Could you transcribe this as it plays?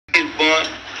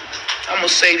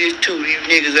say this too. These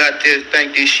niggas out there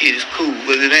think this shit is cool,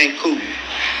 but it ain't cool.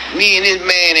 Me and this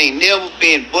man ain't never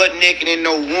been butt naked in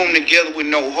no room together with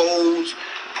no hoes,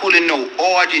 pulling no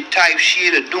orgy type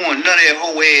shit or doing none of that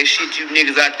whole ass shit you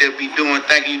niggas out there be doing,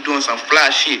 thinking you doing some fly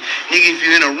shit. Nigga, if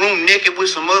you in a room naked with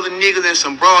some other niggas and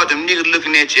some broad, them niggas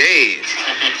looking at your ass.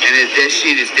 And if that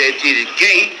shit is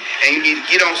gay, and you need to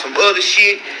get on some other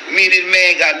shit. Me and this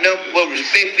man got nothing but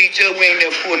respect for each other. We ain't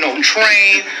never pulling no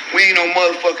train. We ain't no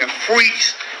motherfucking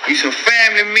freaks. We some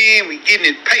family men. We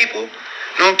getting it paper.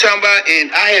 You know what I'm talking about?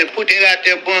 And I had to put that out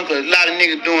there, bun, because a lot of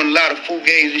niggas doing a lot of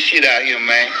fugazi shit out here,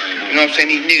 man. You know what I'm saying?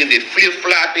 These niggas, they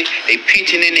flip-flopping, they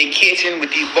pitching and they catching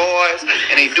with these boys,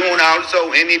 and they doing all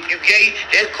so. And if you gay,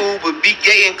 that's cool, but be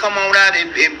gay and come on out and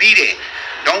be that.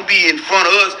 Don't be in front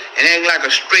of us and act like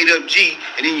a straight-up G,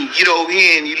 and then you get over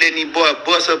here and you let these boys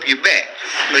bust up your back.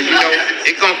 But, you know,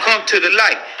 it gonna come to the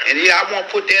light. And yeah, I want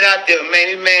to put that out there,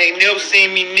 man. This man ain't never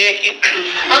seen me naked.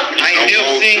 I ain't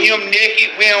never seen him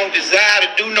naked. We don't desire to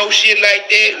do no shit like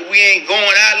that. We ain't going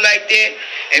out like that.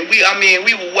 And we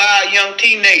were wild young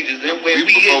teenagers. And when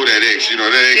we before that X, you know,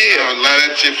 that X, a lot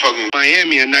of that shit fucking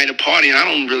Miami a night of party, and I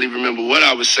don't really remember what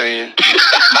I was saying.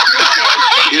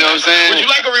 You know what I'm saying? Would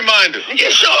you like a reminder? Yeah,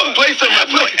 sure. Play some.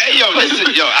 Hey, yo, listen,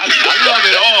 yo, I love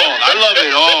it all. I love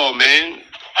it all, man.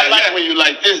 I like when you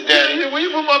like this, Daddy. Yeah, when you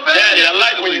put my back. Daddy, I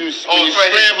like when you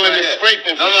scrambling and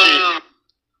scraping for shit.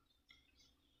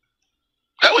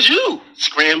 That was you.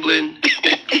 Scrambling.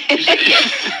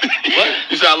 What?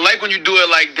 You said, I like when you do it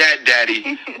like that,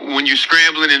 Daddy. When you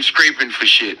scrambling and scraping for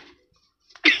shit.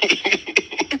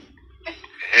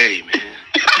 Hey, man.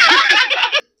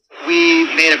 We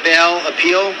made a bail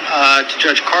appeal to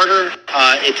Judge Carter.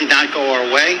 It did not go our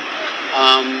way.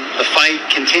 The fight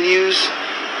continues.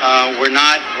 We're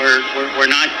not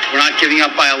giving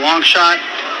up by a long shot.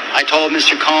 I told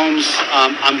Mr. Combs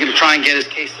I'm going to try and get his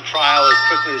case to trial as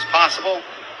quickly as possible.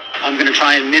 I'm going to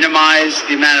try and minimize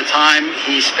the amount of time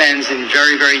he spends in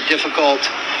very, very difficult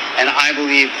and I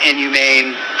believe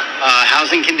inhumane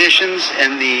housing conditions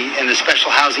in the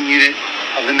special housing unit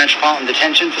of the Metropolitan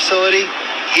Detention Facility.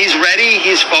 He's ready.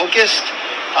 He's focused.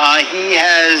 He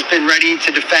has been ready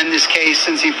to defend this case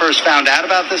since he first found out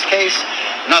about this case.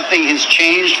 Nothing has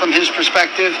changed from his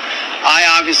perspective. I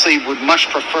obviously would much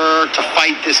prefer to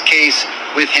fight this case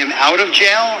with him out of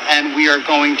jail, and we are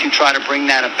going to try to bring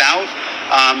that about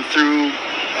through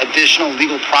additional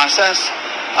legal process.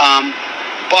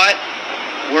 But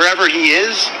wherever he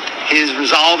is, his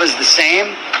resolve is the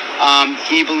same.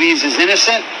 He believes he's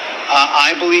innocent.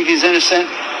 I believe he's innocent.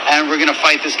 And we're going to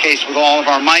fight this case with all of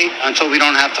our might until we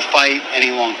don't have to fight any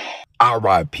longer.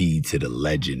 R.I.P. to the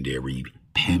legendary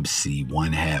Pimp C,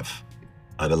 one half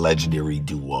of the legendary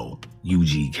duo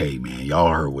UGK, man.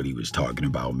 Y'all heard what he was talking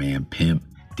about, man. Pimp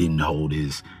didn't hold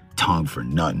his tongue for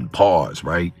nothing. Pause,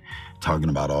 right? Talking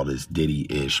about all this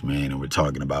Diddy-ish, man. And we're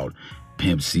talking about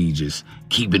Pimp C just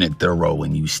keeping it thorough,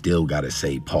 and you still got to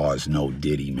say pause, no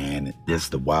Diddy, man. That's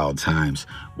the wild times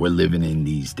we're living in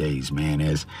these days, man.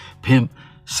 As Pimp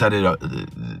set it up,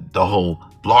 the whole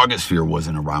blogosphere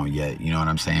wasn't around yet, you know what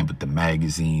I'm saying? But the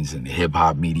magazines and the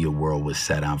hip-hop media world was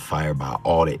set on fire by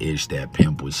all the ish that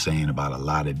Pimp was saying about a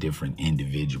lot of different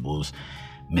individuals.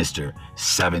 Mr.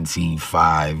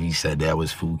 17.5, he said that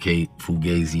was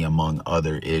Fugazi among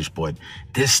other ish. But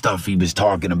this stuff he was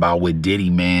talking about with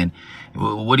Diddy, man,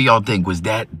 what do y'all think? Was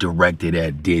that directed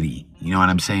at Diddy? You know what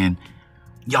I'm saying?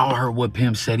 Y'all heard what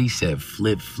Pimp said? He said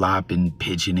flip-flopping,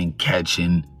 pitching and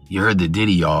catching. You heard the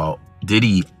Diddy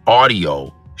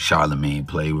audio Charlamagne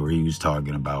play where he was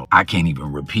talking about, I can't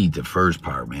even repeat the first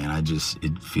part, man.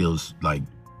 It feels like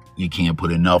you can't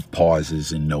put enough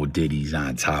pauses and no Diddy's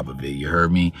on top of it. You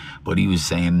heard me? But he was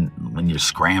saying when you're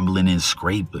scrambling and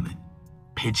scraping,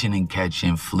 pitching and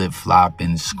catching,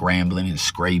 flip-flopping, scrambling and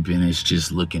scraping, it's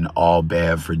just looking all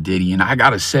bad for Diddy. And I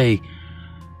gotta say,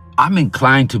 I'm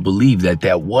inclined to believe that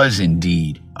that was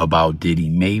indeed about Diddy,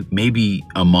 maybe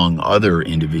among other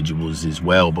individuals as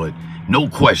well, but no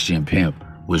question Pimp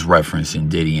was referencing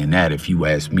Diddy in that. If you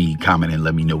ask me, comment and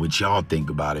let me know what y'all think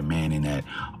about it, man. In that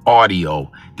audio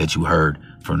that you heard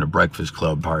from the Breakfast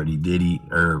Club party, Diddy,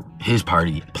 or his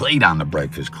party, played on the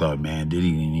Breakfast Club, man. Diddy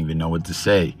didn't even know what to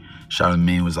say.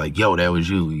 Charlamagne was like, yo, that was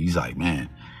you. He's like, man,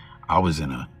 I was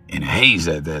in a haze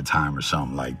at that time or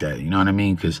something like that. You know what I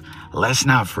mean? Because let's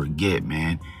not forget,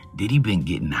 man, Diddy been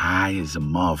getting high as a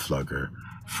motherfucker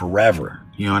forever.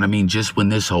 You know what I mean? Just when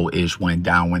this whole ish went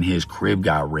down, when his crib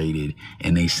got raided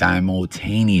and they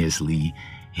simultaneously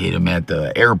hit him at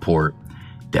the airport,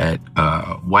 that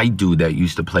white dude that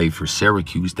used to play for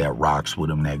Syracuse that rocks with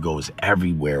him, that goes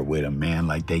everywhere with him, man.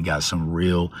 Like, they got some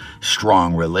real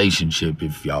strong relationship,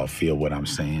 if y'all feel what I'm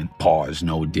saying. Pause,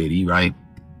 no Diddy, right?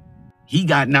 He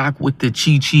got knocked with the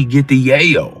Chi get the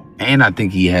yayo. And I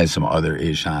think he had some other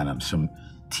ish on him, some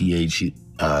THC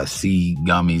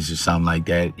gummies or something like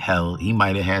that. Hell, he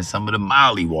might have had some of the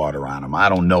Molly water on him. I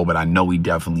don't know, but I know he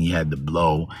definitely had the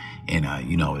blow. And,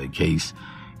 you know, the case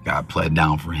got pled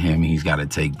down for him. He's got to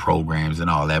take programs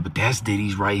and all that. But that's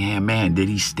Diddy's right-hand man.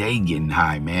 Diddy stay getting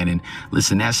high, man. And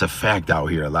listen, that's a fact out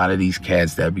here. A lot of these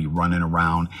cats that be running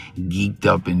around geeked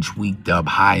up and tweaked up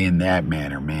high in that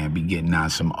manner, man, be getting on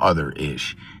some other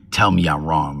ish. Tell me I'm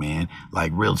wrong, man.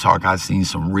 Like, real talk, I've seen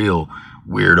some real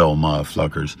weirdo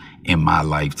motherfuckers in my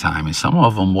lifetime, and some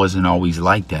of them wasn't always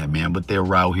like that, man, but they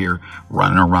were out here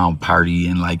running around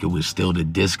partying like it was still the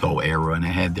disco era, and it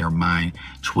had their mind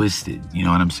twisted, you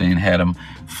know what I'm saying? Had them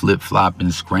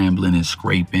flip-flopping, scrambling and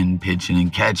scraping, pitching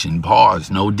and catching. Pause,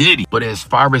 no Diddy. But as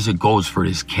far as it goes for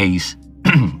this case,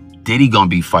 Diddy gonna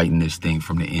be fighting this thing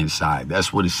from the inside.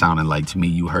 That's what it sounded like to me.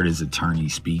 You heard his attorney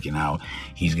speaking out.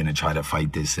 He's gonna try to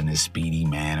fight this in a speedy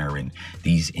manner and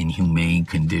these inhumane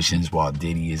conditions while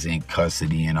Diddy is in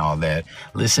custody and all that.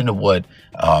 Listen to what,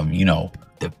 you know,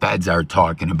 the feds are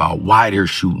talking about, why they're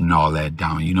shooting all that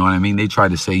down. You know what I mean? They try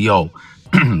to say, yo,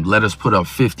 let us put up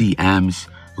 50 M's,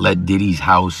 let Diddy's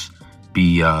house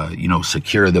be, you know,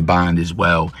 secure the bond as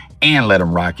well, and let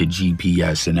them rock a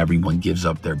GPS, and everyone gives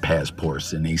up their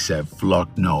passports. And they said,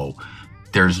 fuck no,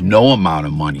 there's no amount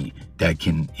of money that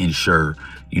can ensure,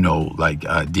 you know, like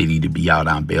Diddy to be out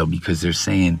on bail, because they're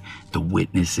saying the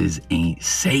witnesses ain't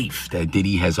safe, that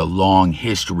Diddy has a long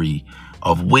history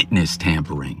of witness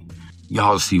tampering.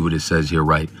 Y'all see what it says here,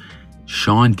 right?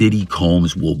 Sean Diddy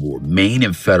Combs will remain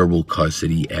in federal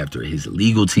custody after his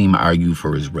legal team argued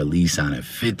for his release on a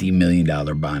 $50 million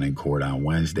bond in court on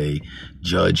Wednesday.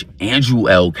 Judge Andrew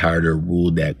L. Carter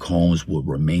ruled that Combs would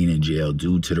remain in jail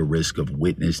due to the risk of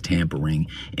witness tampering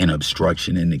and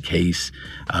obstruction in the case.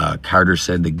 Carter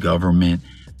said the government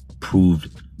proved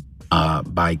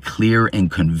by clear and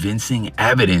convincing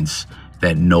evidence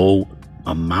that no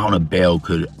amount of bail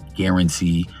could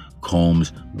guarantee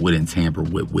Combs wouldn't tamper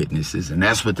with witnesses. And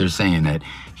that's what they're saying, that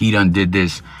he done did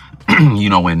this, you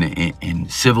know, in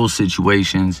civil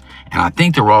situations. And I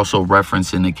think they're also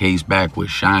referencing the case back with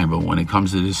Shine. But when it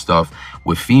comes to this stuff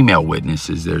with female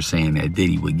witnesses, they're saying that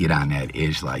Diddy would get on that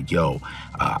ish like, yo,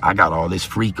 I got all this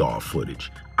freak off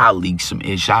footage. I'll leak some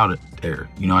ish out there.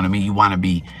 You know what I mean? You want to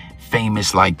be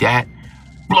famous like that?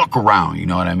 Look around, you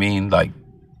know what I mean? Like,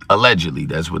 allegedly,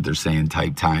 that's what they're saying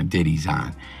type time Diddy's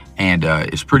on. And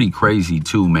it's pretty crazy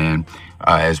too, man,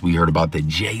 as we heard about the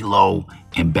J-Lo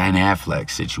and Ben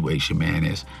Affleck situation, man.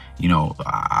 Is, you know,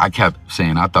 I kept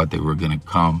saying I thought they were going to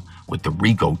come with the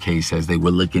RICO case as they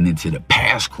were looking into the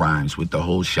past crimes with the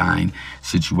whole Shine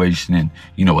situation. And,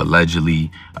 you know, allegedly,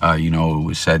 you know, it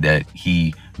was said that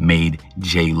he made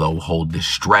J-Lo hold the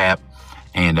strap.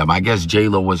 And I guess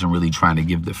J-Lo wasn't really trying to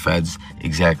give the feds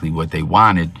exactly what they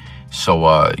wanted.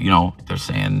 So, you know, they're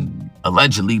saying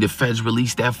allegedly the feds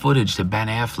released that footage to Ben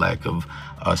Affleck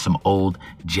of some old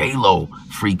J-Lo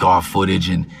freak-off footage,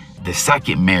 and the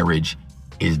second marriage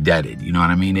is deaded. You know what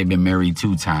I mean? They've been married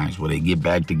 2 times. Will they get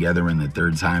back together and the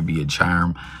 3rd time be a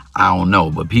charm? I don't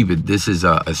know. But people, this is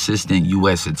Assistant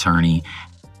U.S. Attorney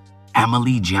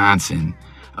Emily Johnson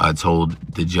told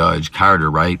the judge, Carter,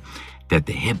 right, that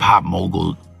the hip-hop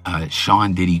mogul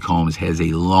Sean Diddy Combs has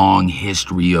a long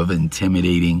history of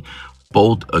intimidating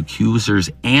both accusers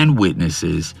and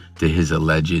witnesses to his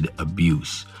alleged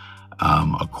abuse.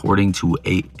 According to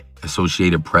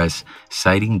Associated Press,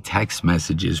 citing text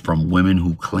messages from women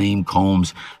who claim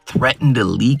Combs threatened to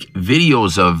leak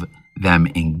videos of them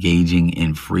engaging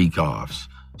in freak-offs.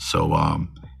 So,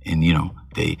 and you know,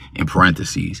 they, in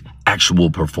parentheses,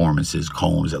 actual performances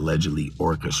Combs allegedly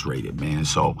orchestrated, man.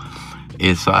 So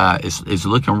it's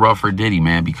looking rough for Diddy,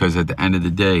 man, because at the end of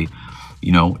the day,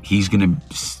 you know, he's gonna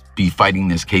be fighting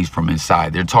this case from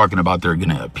inside. They're talking about they're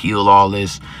gonna appeal all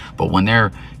this, but when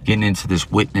they're getting into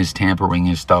this witness tampering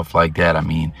and stuff like that, I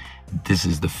mean, this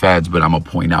is the feds, but I'm gonna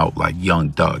point out like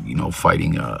Young Thug, you know,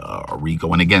 fighting a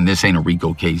RICO. And again, this ain't a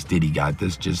RICO case. Diddy got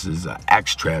this just as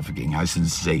axe trafficking. I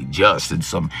shouldn't say just. It's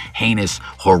some heinous,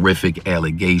 horrific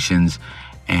allegations.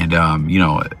 And, you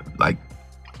know, like,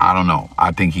 I don't know.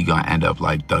 I think he gonna end up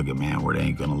like Thugger, man, where they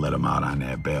ain't gonna let him out on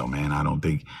that bail, man. I don't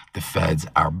think the feds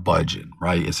are budging,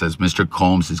 right? It says Mr.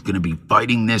 Combs is gonna be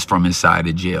fighting this from inside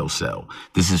a jail cell.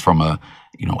 This is from a,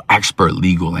 you know, expert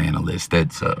legal analyst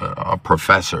that's a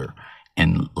professor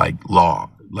in like law,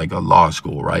 like a law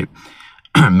school, right?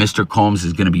 Mr. Combs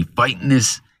is gonna be fighting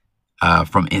this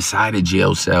from inside a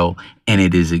jail cell, and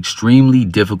it is extremely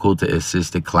difficult to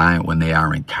assist a client when they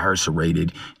are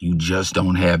incarcerated. You just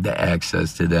don't have the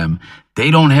access to them. They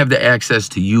don't have the access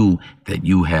to you that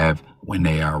you have when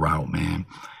they are out, man.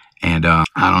 And I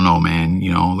don't know, man,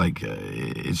 you know, like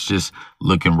it's just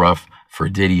looking rough for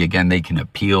Diddy. Again, they can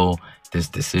appeal this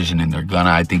decision, and they're gonna.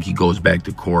 I think he goes back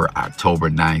to court October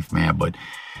 9th, man. But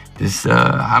this,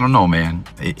 I don't know, man.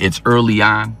 It's early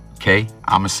on. Okay,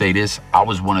 I'm gonna say this. I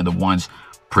was one of the ones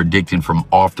predicting from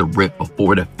off the rip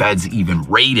before the feds even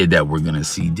raided that we're gonna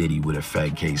see Diddy with a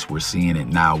Fed case. We're seeing it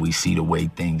now. We see the way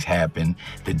things happen,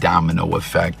 the domino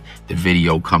effect, the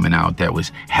video coming out that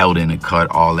was held in a cut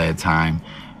all that time.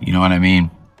 You know what I mean?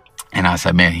 And I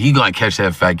said, man, he gonna catch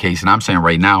that Fed case. And I'm saying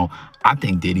right now, I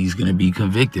think Diddy's gonna be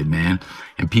convicted, man.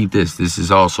 And peep this. This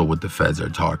is also what the feds are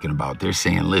talking about. They're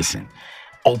saying, listen,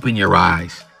 open your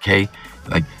eyes, okay?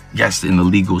 Like, yes, in the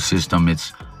legal system,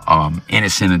 it's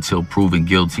innocent until proven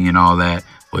guilty and all that.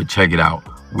 But check it out.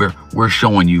 We're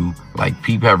showing you, like,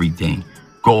 peep everything.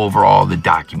 Go over all the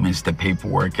documents, the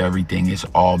paperwork, everything. It's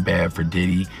all bad for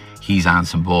Diddy. He's on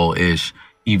some bull-ish,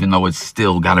 even though it's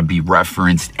still got to be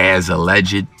referenced as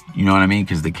alleged. You know what I mean?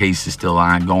 Because the case is still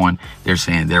ongoing. They're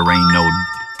saying there ain't no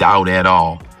doubt at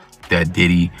all that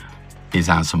Diddy is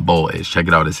on some bull-ish. Check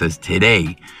it out. It says,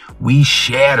 today, we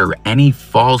shatter any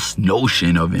false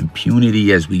notion of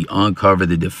impunity as we uncover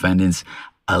the defendant's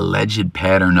alleged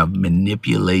pattern of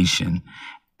manipulation,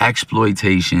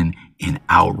 exploitation, and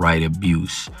outright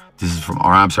abuse. This is from,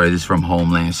 this is from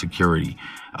Homeland Security.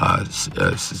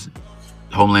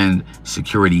 Homeland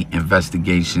Security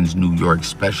Investigations New York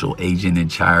Special Agent in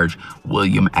Charge,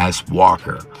 William S.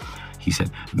 Walker. He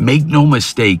said, make no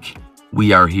mistake,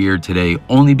 we are here today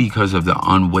only because of the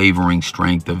unwavering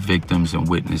strength of victims and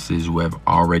witnesses who have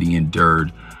already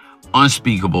endured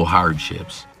unspeakable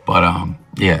hardships. But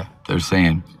yeah, they're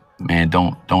saying, man,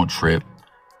 don't trip.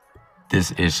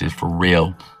 This is just for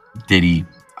real. Diddy,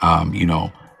 you know,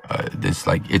 this,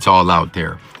 like, it's all out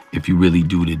there if you really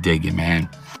do the digging, man.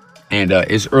 And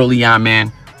it's early on,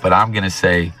 man, but I'm gonna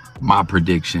say my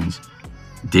predictions,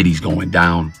 Diddy's going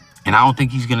down. And I don't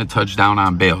think he's going to touch down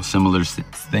on bail. Similar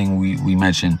thing we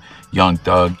mentioned, Young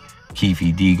Thug,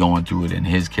 Keefe D going through it in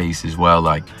his case as well.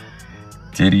 Like,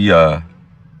 Diddy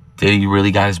really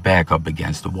got his back up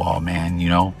against the wall, man, you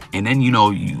know? And then, you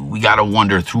know, we got to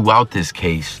wonder throughout this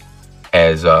case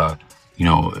as, you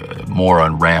know, more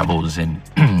unravels and,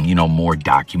 you know, more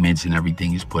documents and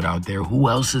everything is put out there, who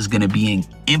else is going to be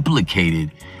implicated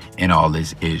in all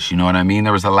this ish? You know what I mean?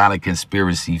 There was a lot of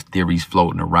conspiracy theories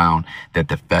floating around that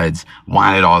the feds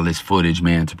wanted all this footage,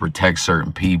 man, to protect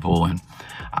certain people. And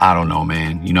I don't know,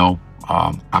 man, you know,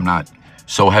 I'm not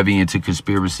so heavy into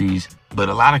conspiracies, but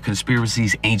a lot of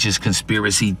conspiracies ain't just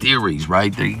conspiracy theories,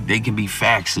 right? They can be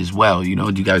facts as well. You know,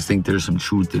 do you guys think there's some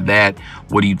truth to that?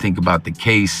 What do you think about the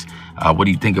case? What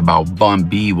do you think about Bun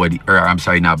B? I'm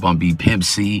sorry, not Bun B, Pimp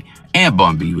C. And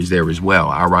Bun B was there as well.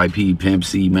 R.I.P. Pimp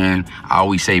C, man. I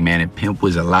always say, man, if Pimp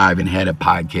was alive and had a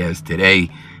podcast today,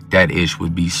 that ish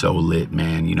would be so lit,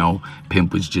 man. You know,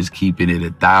 Pimp was just keeping it a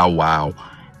thou wow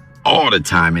all the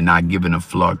time and not giving a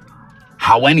fuck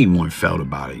how anyone felt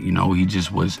about it. You know, he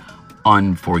just was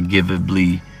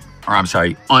unapologetically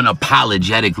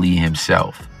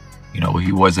himself. You know,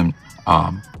 he wasn't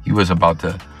about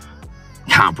to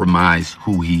compromise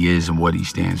who he is and what he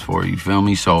stands for. You feel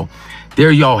me? So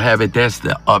there y'all have it. That's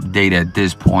the update at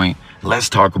this point. Let's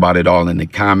talk about it all in the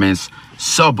comments.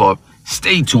 Sub up.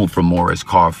 Stay tuned for more. It's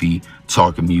Coffee,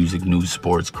 talking music, news,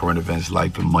 sports, current events,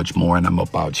 life, and much more. And I'm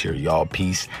up out here, y'all.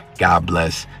 Peace. God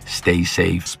bless. Stay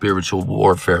safe. Spiritual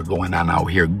warfare going on out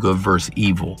here. Good versus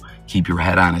evil. Keep your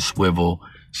head on a swivel.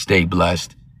 Stay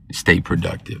blessed. Stay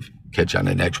productive. Catch you on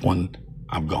the next one.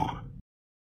 I'm gone.